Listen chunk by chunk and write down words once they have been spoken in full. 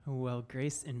Well,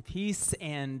 grace and peace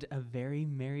and a very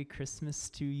Merry Christmas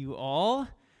to you all.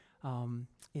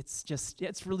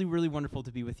 It's really, really wonderful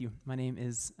to be with you. My name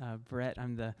is Brett.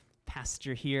 I'm the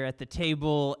pastor here at the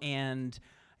table, and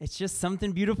it's just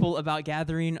something beautiful about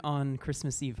gathering on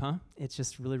Christmas Eve, huh? It's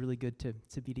just really, really good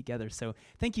to be together. So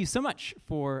thank you so much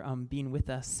for being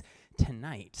with us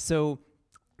tonight. So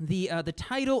the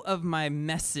title of my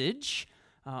message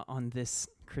on this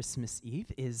Christmas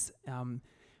Eve is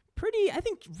pretty, I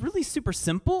think, really super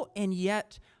simple, and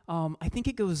yet I think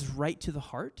it goes right to the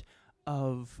heart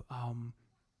of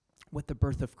what the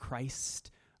birth of Christ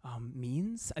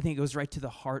means. I think it goes right to the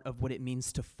heart of what it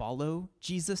means to follow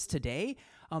Jesus today,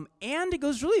 and it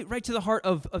goes really right to the heart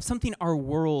of something our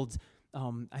world,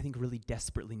 I think, really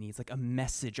desperately needs, like a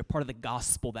message, a part of the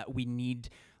gospel that we need,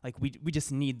 like we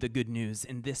just need the good news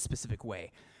in this specific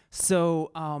way.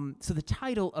 So the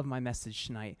title of my message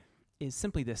tonight is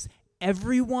simply this: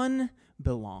 Everyone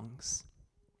belongs.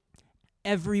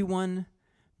 Everyone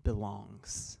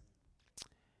belongs.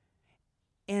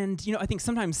 And, I think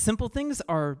sometimes simple things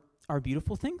are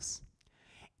beautiful things.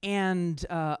 And,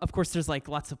 of course, there's like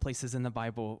lots of places in the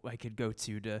Bible I could go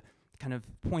to kind of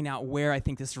point out where I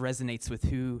think this resonates with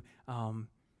who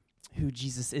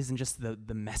Jesus is and just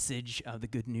the message of the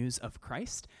good news of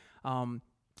Christ.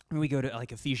 We go to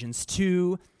like Ephesians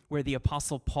 2, where the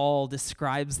Apostle Paul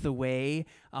describes the way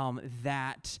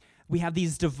that we have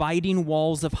these dividing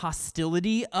walls of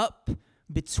hostility up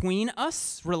between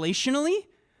us relationally.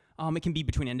 It can be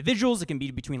between individuals. It can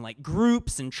be between like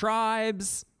groups and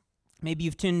tribes. Maybe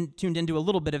you've tuned into a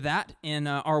little bit of that in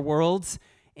our world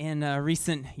in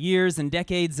recent years and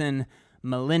decades and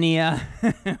millennia.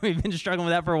 We've been struggling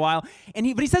with that for a while.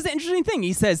 But he says an interesting thing.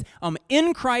 He says,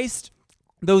 in Christ,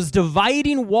 those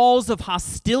dividing walls of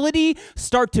hostility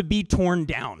start to be torn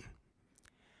down.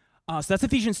 So that's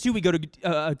Ephesians 2. We go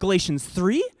to Galatians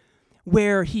 3,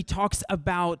 where he talks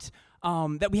about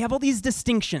that we have all these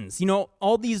distinctions,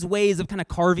 all these ways of kind of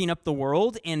carving up the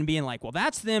world and being like, well,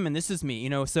 that's them and this is me,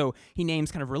 So he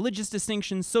names kind of religious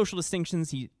distinctions, social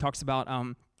distinctions. He talks about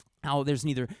how there's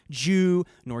neither Jew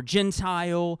nor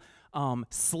Gentile,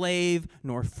 slave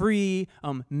nor free,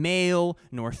 male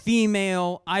nor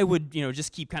female. I would,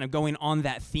 just keep kind of going on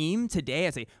that theme today. I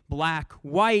say black,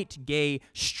 white, gay,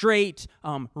 straight,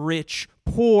 rich,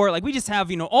 poor. Like we just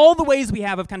have, all the ways we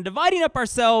have of kind of dividing up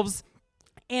ourselves.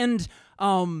 And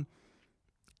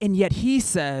yet he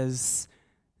says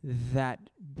that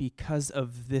because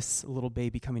of this little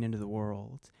baby coming into the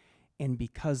world, and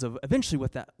because of eventually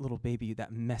what that little baby,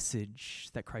 that message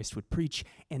that Christ would preach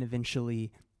and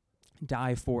eventually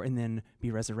die for and then be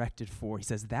resurrected for, he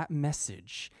says that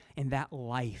message and that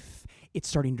life, it's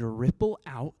starting to ripple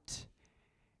out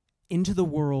into the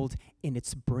world, and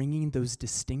it's bringing those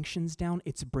distinctions down.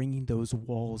 It's bringing those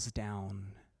walls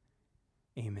down.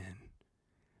 Amen.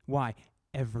 Why?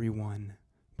 Everyone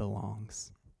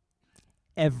belongs.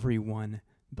 Everyone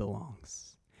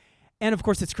belongs. And of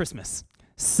course, it's Christmas.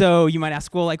 So you might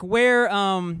ask, well, like where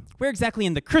exactly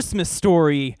in the Christmas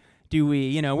story do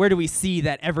we, where do we see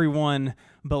that everyone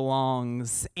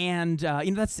belongs? And,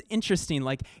 that's interesting.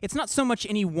 Like, it's not so much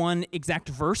any one exact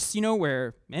verse,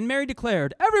 where, and Mary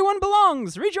declared, everyone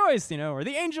belongs, rejoice, or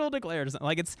the angel declared.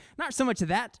 Like, it's not so much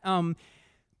that.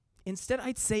 Instead,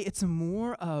 I'd say it's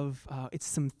more of, it's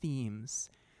some themes.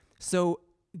 So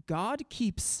God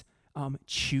keeps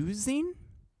choosing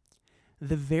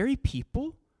the very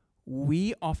people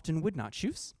we often would not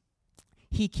choose.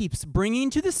 He keeps bringing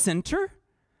to the center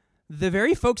the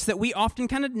very folks that we often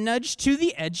kind of nudge to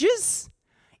the edges.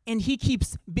 And he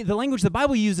keeps, the language the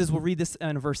Bible uses, we'll read this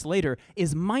in a verse later,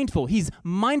 is mindful. He's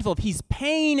mindful, he's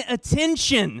paying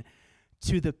attention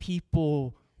to the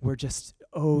people we're just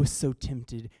so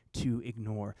tempted to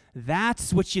ignore.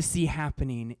 That's what you see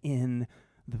happening in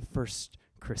the first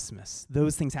Christmas.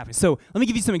 Those things happen. So let me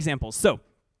give you some examples. So,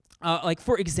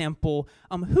 for example,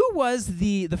 who was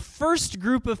the first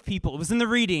group of people? It was in the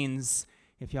readings.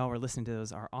 If y'all were listening to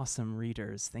those, our awesome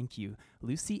readers. Thank you,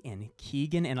 Lucy and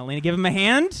Keegan and Elena. Give them a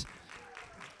hand.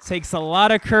 Takes a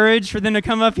lot of courage for them to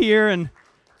come up here and a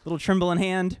little tremble in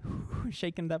hand,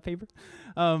 shaking that paper.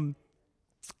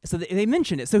 So they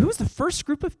mentioned it. So who was the first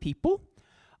group of people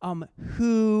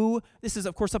who, this is,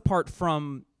 of course, apart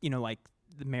from, like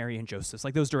the Mary and Joseph,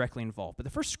 like those directly involved, but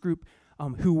the first group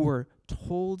who were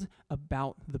told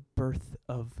about the birth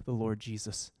of the Lord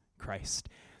Jesus Christ.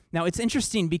 Now, it's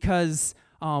interesting because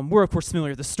we're, of course,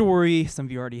 familiar with the story. Some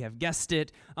of you already have guessed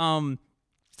it.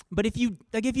 But if you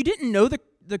didn't know the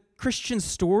the Christian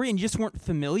story and you just weren't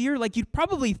familiar, like you'd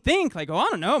probably think like, oh, I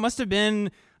don't know, it must have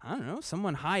been, I don't know,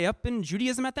 someone high up in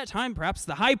Judaism at that time, perhaps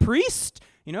the high priest,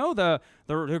 the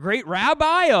great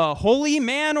rabbi, a holy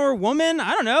man or woman,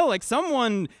 I don't know, like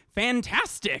someone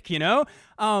fantastic,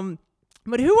 But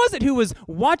who was it who was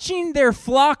watching their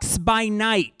flocks by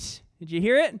night? Did you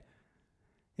hear it?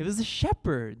 It was the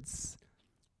shepherds.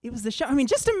 It was the shepherds. I mean,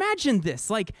 just imagine this.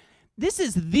 Like, this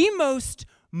is the most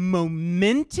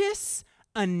momentous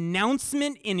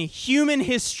announcement in human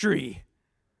history.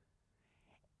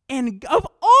 And of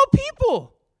all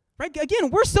people, right?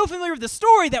 Again, we're so familiar with the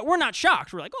story that we're not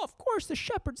shocked. We're like, oh, of course, the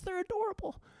shepherds, they're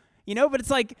adorable. But it's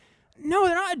like, no,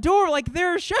 they're not adorable. Like,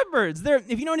 they're shepherds.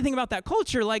 If you know anything about that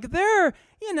culture, like, they're,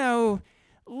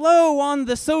 low on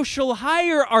the social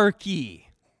hierarchy.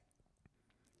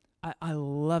 I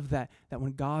love that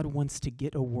when God wants to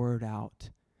get a word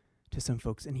out to some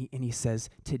folks, and he says,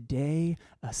 today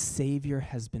a Savior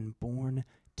has been born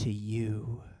to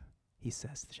you, he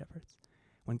says to the shepherds.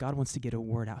 When God wants to get a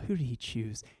word out, who did he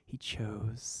choose? He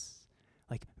chose,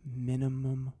 like,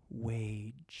 minimum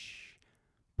wage,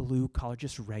 blue collar,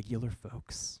 just regular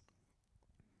folks.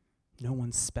 No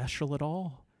one's special at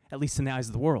all, at least in the eyes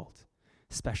of the world.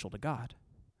 Special to God.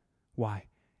 Why?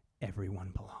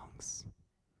 Everyone belongs.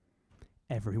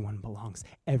 Everyone belongs.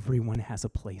 Everyone has a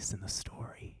place in the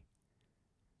story.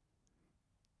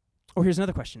 Or here's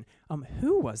another question.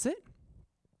 Who was it?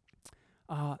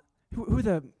 Who were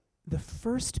the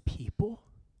first people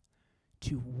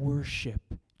to worship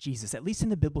Jesus, at least in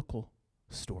the biblical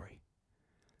story?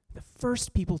 The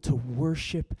first people to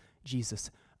worship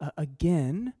Jesus.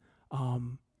 Again,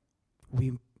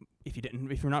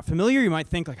 if you're not familiar, you might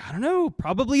think like, I don't know,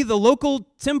 probably the local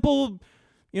temple,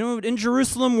 in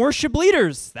Jerusalem worship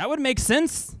leaders. That would make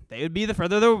sense. They would be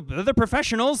the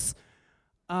professionals.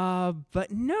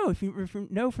 But no, if you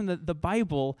know from the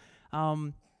Bible,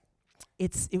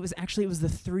 it was the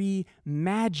three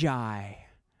magi.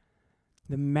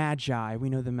 The magi, we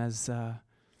know them as,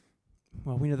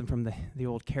 we know them from the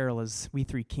old carol as We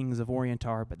Three Kings of Orient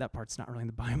Are, but that part's not really in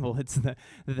the Bible. It's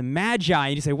the magi.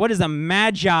 And you say, what is a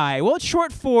magi? Well, it's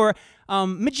short for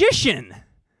magician.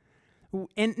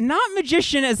 And not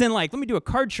magician as in like, let me do a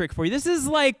card trick for you. This is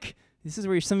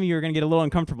where some of you are going to get a little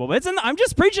uncomfortable, but I'm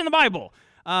just preaching the Bible.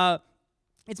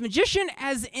 It's magician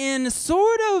as in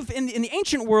sort of, in the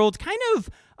ancient world, kind of,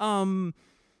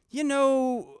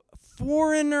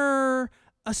 foreigner,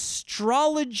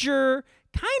 astrologer,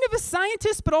 kind of a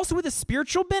scientist, but also with a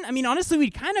spiritual bent. I mean, honestly,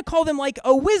 we'd kind of call them like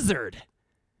a wizard.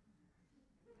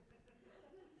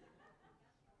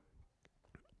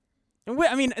 And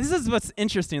this is what's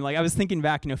interesting. Like, I was thinking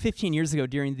back, 15 years ago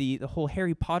during the whole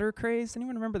Harry Potter craze.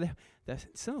 Anyone remember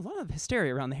a lot of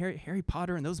hysteria around the Harry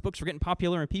Potter, and those books were getting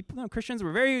popular, and people, Christians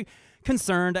were very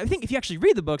concerned. I think if you actually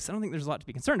read the books, I don't think there's a lot to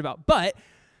be concerned about, but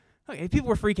okay, people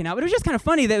were freaking out. But it was just kind of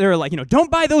funny that they were like,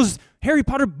 don't buy those Harry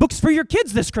Potter books for your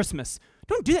kids this Christmas.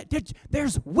 Don't do that.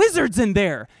 There's wizards in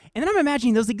there. And then I'm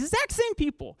imagining those exact same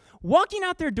people walking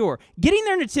out their door, getting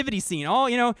their nativity scene, all,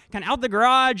 kind of out the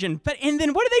garage. And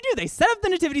then what do? They set up the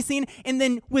nativity scene, and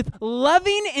then with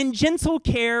loving and gentle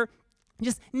care,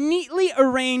 just neatly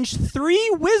arrange three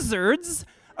wizards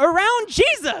around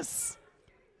Jesus.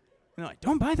 And they're like,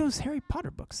 don't buy those Harry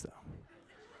Potter books, though.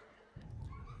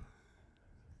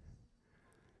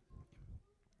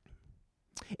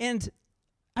 And,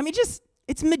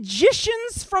 it's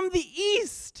magicians from the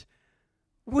East,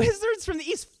 wizards from the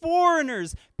East,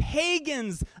 foreigners,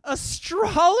 pagans,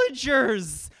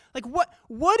 astrologers. Like,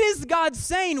 what is God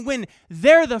saying when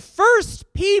they're the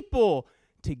first people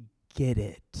to get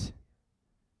it?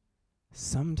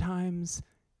 Sometimes,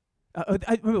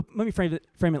 let me frame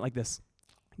it like this.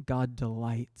 God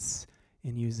delights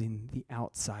in using the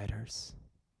outsiders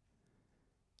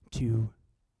to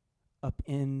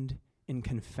upend and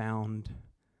confound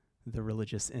the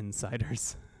religious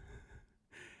insiders.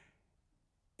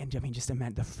 And just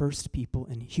imagine the first people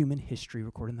in human history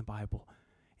recorded in the Bible.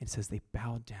 It says they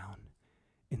bowed down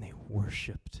and they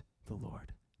worshiped the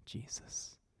Lord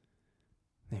Jesus.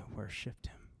 They worshiped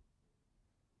him.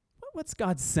 What's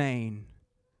God saying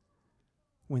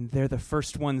when they're the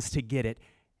first ones to get it?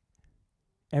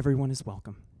 Everyone is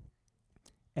welcome.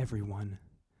 Everyone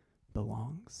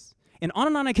belongs. And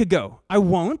on I could go. I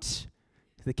won't.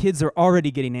 The kids are already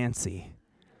getting antsy,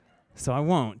 so I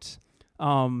won't.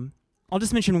 I'll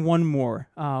just mention one more.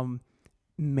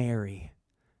 Mary.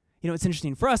 It's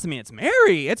interesting for us. It's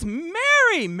Mary. It's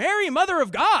Mary. Mary, Mother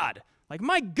of God. Like,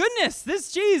 my goodness,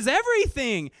 she's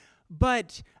everything.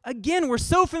 But again, we're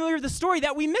so familiar with the story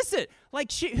that we miss it.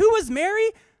 Like, who was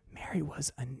Mary? Mary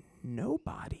was a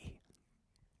nobody.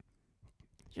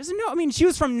 She doesn't know. I mean, she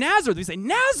was from Nazareth. We say,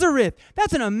 Nazareth,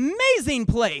 that's an amazing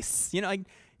place. You know, like,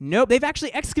 nope, they've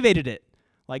actually excavated it.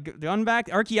 Like, gone back,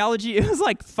 archaeology, it was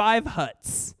like 5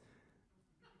 huts.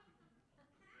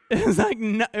 It was like,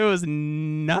 it was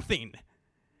nothing.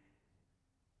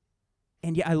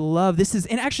 And yeah, I love,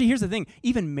 and actually here's the thing,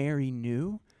 even Mary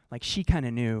knew, like she kind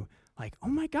of knew, like, oh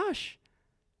my gosh,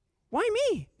 why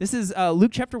me? This is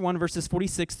Luke chapter 1, verses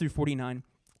 46 through 49.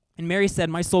 And Mary said,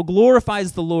 my soul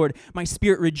glorifies the Lord. My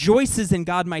spirit rejoices in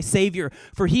God my Savior,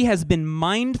 for he has been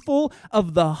mindful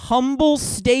of the humble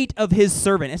state of his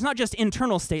servant. It's not just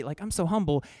internal state, like I'm so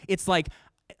humble. It's like,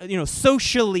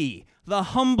 socially, the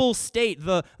humble state,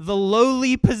 the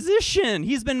lowly position.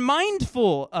 He's been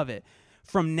mindful of it.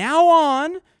 From now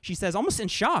on, she says, almost in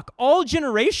shock, all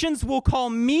generations will call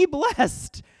me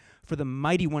blessed. For the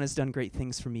mighty one has done great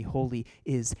things for me. Holy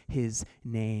is his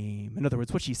name. In other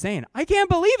words, what she's saying, I can't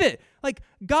believe it. Like,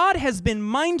 God has been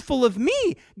mindful of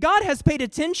me. God has paid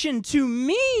attention to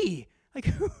me. Like,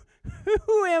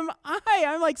 who am I?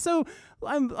 I'm like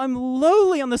I'm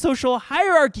lowly on the social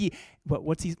hierarchy. But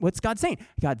what's God saying?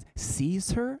 God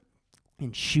sees her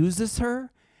and chooses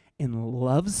her and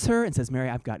loves her and says, Mary,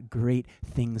 I've got great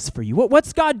things for you.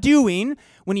 What's God doing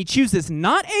when he chooses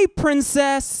not a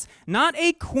princess, not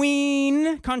a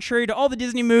queen, contrary to all the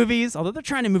Disney movies, although they're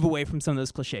trying to move away from some of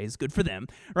those cliches. Good for them,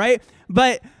 right?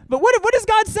 But what is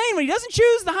God saying when he doesn't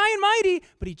choose the high and mighty,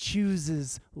 but he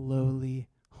chooses lowly,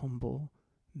 humble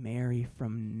Mary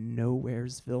from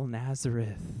Nowheresville,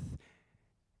 Nazareth?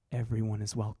 Everyone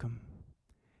is welcome.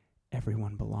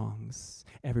 Everyone belongs.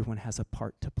 Everyone has a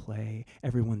part to play.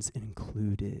 Everyone's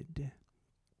included.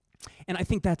 And I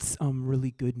think that's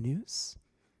really good news,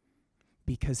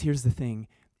 because here's the thing.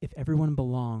 If everyone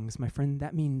belongs, my friend,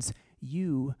 that means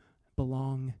you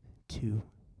belong too.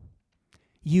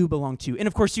 You belong too. And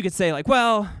of course you could say like,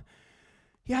 well,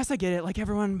 yes, I get it. Like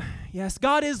everyone, yes,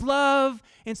 God is love.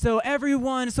 And so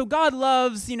God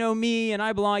loves, me, and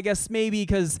I belong, I guess maybe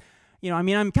because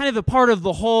I'm kind of a part of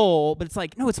the whole, but it's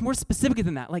like, no, it's more specific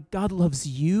than that. Like, God loves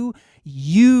you.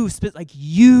 You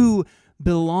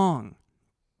belong.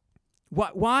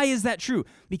 Why is that true?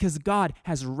 Because God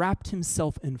has wrapped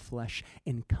himself in flesh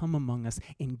and come among us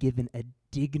and given a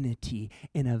dignity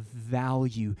and a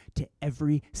value to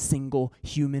every single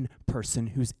human person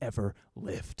who's ever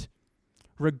lived.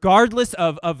 Regardless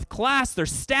of class, their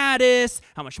status,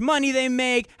 how much money they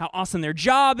make, how awesome their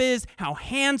job is, how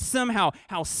handsome, how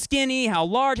skinny, how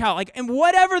large, and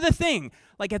whatever the thing.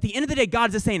 Like at the end of the day, God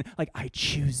is just saying, like, I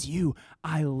choose you.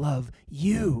 I love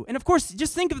you. And of course,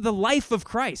 just think of the life of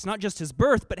Christ, not just his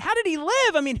birth, but how did he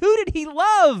live? I mean, who did he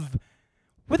love?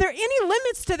 Were there any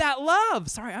limits to that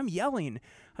love? Sorry, I'm yelling.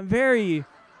 I'm very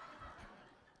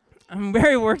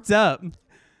worked up.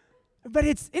 But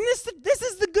this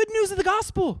is the good news of the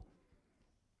gospel,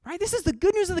 right? This is the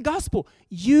good news of the gospel.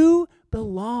 You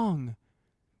belong.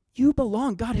 You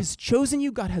belong. God has chosen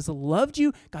you. God has loved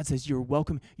you. God says you're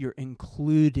welcome. You're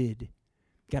included.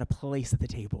 You got a place at the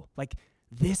table. Like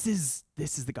this is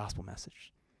the gospel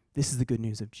message. This is the good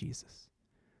news of Jesus.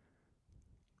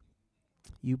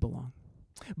 You belong.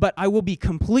 But I will be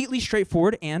completely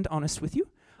straightforward and honest with you.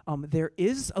 There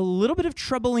is a little bit of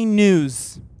troubling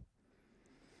news.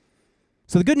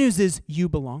 So the good news is you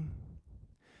belong.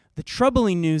 The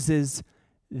troubling news is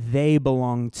they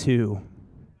belong too.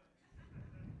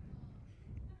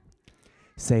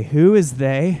 Say, who is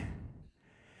they?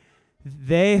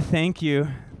 They, thank you.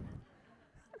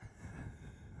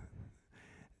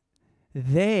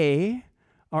 They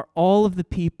are all of the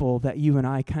people that you and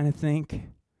I kind of think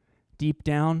deep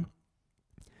down,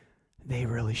 they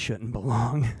really shouldn't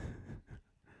belong.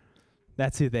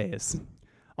 That's who they is.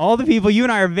 All the people you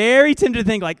and I are very tempted to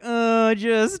think like,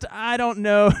 I don't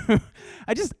know.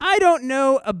 I don't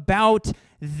know about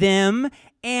them.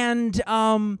 And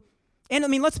I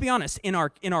mean, let's be honest, in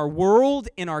our world,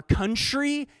 in our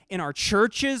country, in our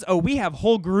churches, we have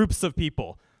whole groups of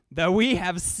people that we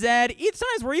have said,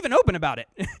 sometimes we're even open about it.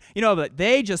 But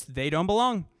they don't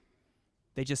belong.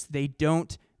 They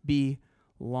don't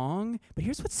belong. But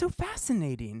here's what's so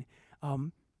fascinating,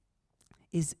 or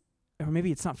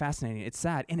maybe it's not fascinating, it's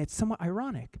sad, and it's somewhat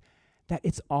ironic, that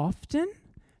it's often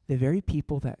the very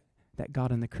people that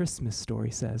God in the Christmas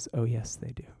story says, oh yes,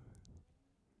 they do.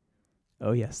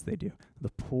 Oh yes, they do. The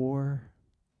poor,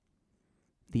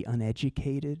 the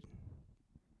uneducated,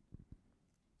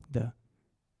 the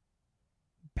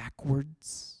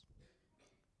backwards,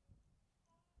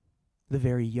 the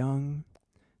very young,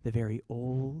 the very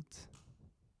old,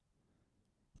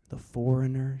 the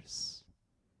foreigners,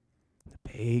 the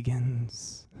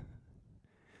pagans,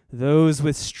 those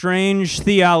with strange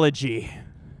theology,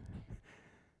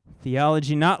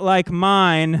 Theology not like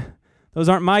mine. Those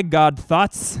aren't my God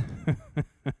thoughts.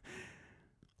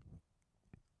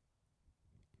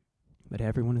 But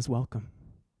everyone is welcome.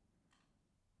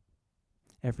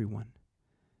 Everyone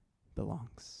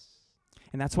belongs.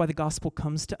 And that's why the gospel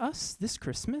comes to us this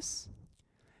Christmas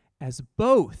as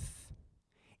both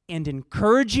an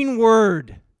encouraging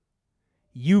word.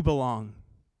 You belong.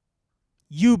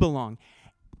 You belong.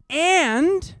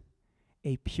 And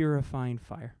a purifying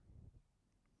fire.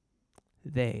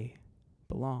 They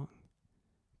belong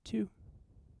too.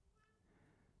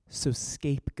 So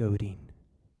scapegoating,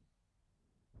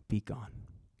 be gone.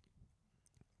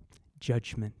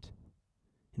 Judgment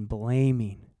and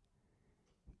blaming,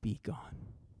 be gone.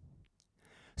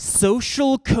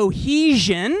 Social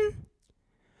cohesion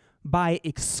by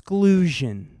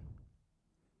exclusion,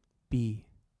 be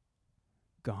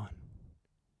gone.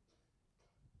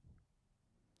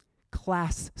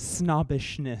 Class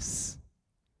snobbishness,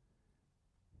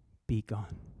 be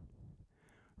gone.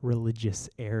 Religious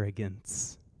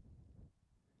arrogance,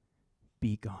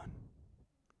 be gone.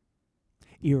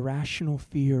 Irrational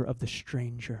fear of the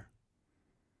stranger,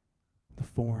 the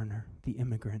foreigner, the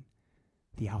immigrant,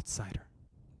 the outsider,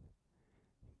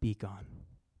 be gone.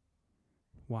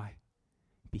 Why?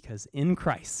 Because in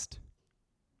Christ,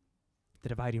 the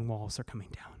dividing walls are coming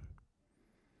down.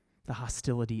 The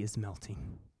hostility is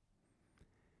melting.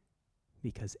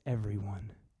 Because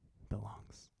everyone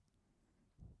belongs.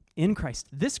 In Christ,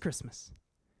 this Christmas,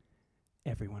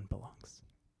 everyone belongs.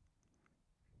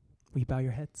 Will you bow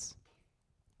your heads?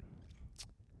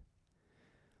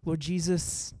 Lord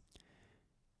Jesus,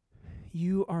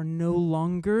 you are no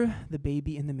longer the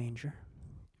baby in the manger.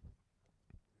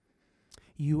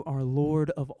 You are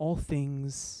Lord of all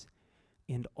things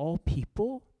and all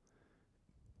people.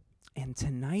 And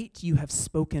tonight you have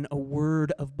spoken a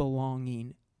word of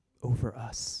belonging over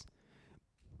us.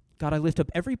 God, I lift up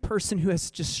every person who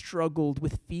has just struggled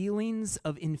with feelings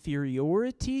of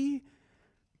inferiority,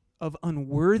 of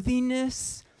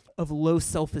unworthiness, of low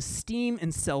self-esteem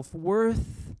and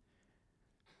self-worth.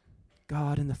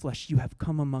 God, in the flesh, you have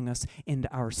come among us, and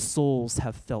our souls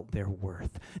have felt their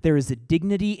worth. There is a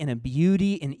dignity and a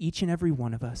beauty in each and every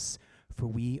one of us, for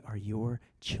we are your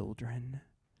children.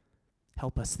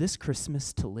 Help us this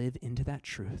Christmas to live into that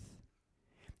truth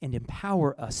and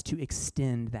empower us to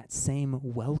extend that same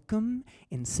welcome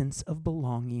and sense of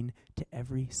belonging to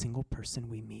every single person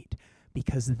we meet,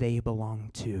 because they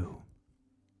belong too.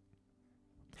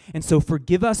 And so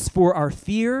forgive us for our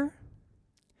fear,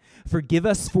 forgive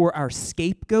us for our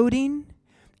scapegoating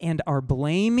and our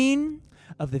blaming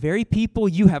of the very people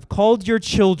you have called your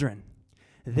children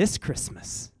this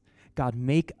Christmas. God,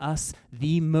 make us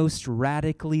the most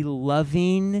radically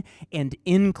loving and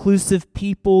inclusive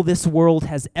people this world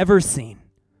has ever seen.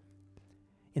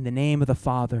 In the name of the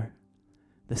Father,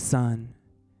 the Son,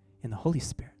 and the Holy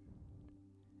Spirit.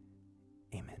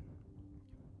 Amen.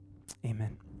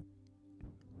 Amen.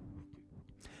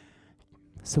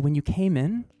 So when you came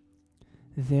in,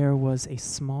 there was a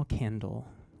small candle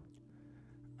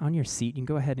on your seat. You can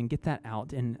go ahead and get that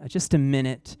out. In just a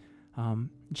minute,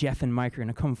 Jeff and Mike are going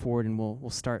to come forward and we'll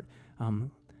start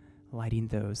lighting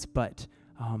those. But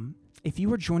if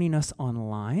you are joining us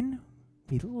online,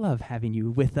 we love having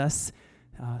you with us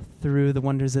through the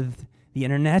wonders of the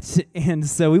internet. And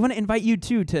so we want to invite you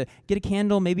too to get a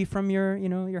candle, maybe from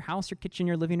your house, your kitchen,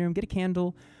 your living room. Get a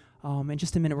candle. In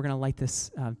just a minute, we're going to light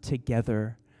this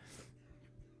together.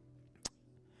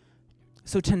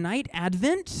 So tonight,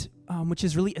 Advent, which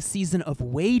is really a season of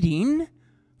waiting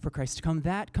for Christ to come,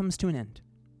 that comes to an end.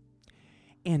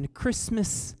 And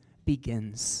Christmas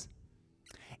begins.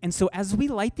 And so as we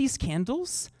light these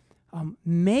candles,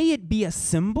 may it be a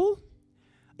symbol,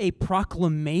 a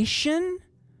proclamation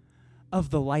of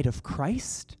the light of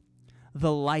Christ,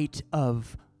 the light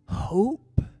of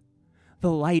hope,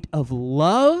 the light of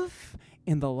love,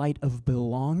 and the light of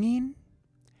belonging.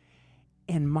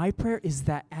 And my prayer is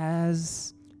that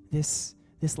as this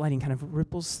lighting kind of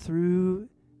ripples through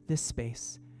this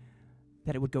space,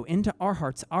 that it would go into our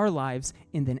hearts, our lives,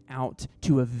 and then out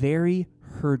to a very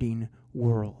hurting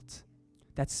world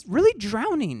that's really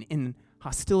drowning in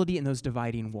hostility and those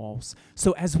dividing walls.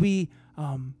 So as we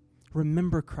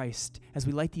remember Christ, as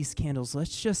we light these candles,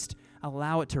 let's just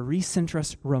allow it to recenter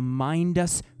us, remind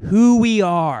us who we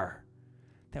are,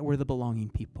 that we're the belonging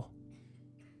people.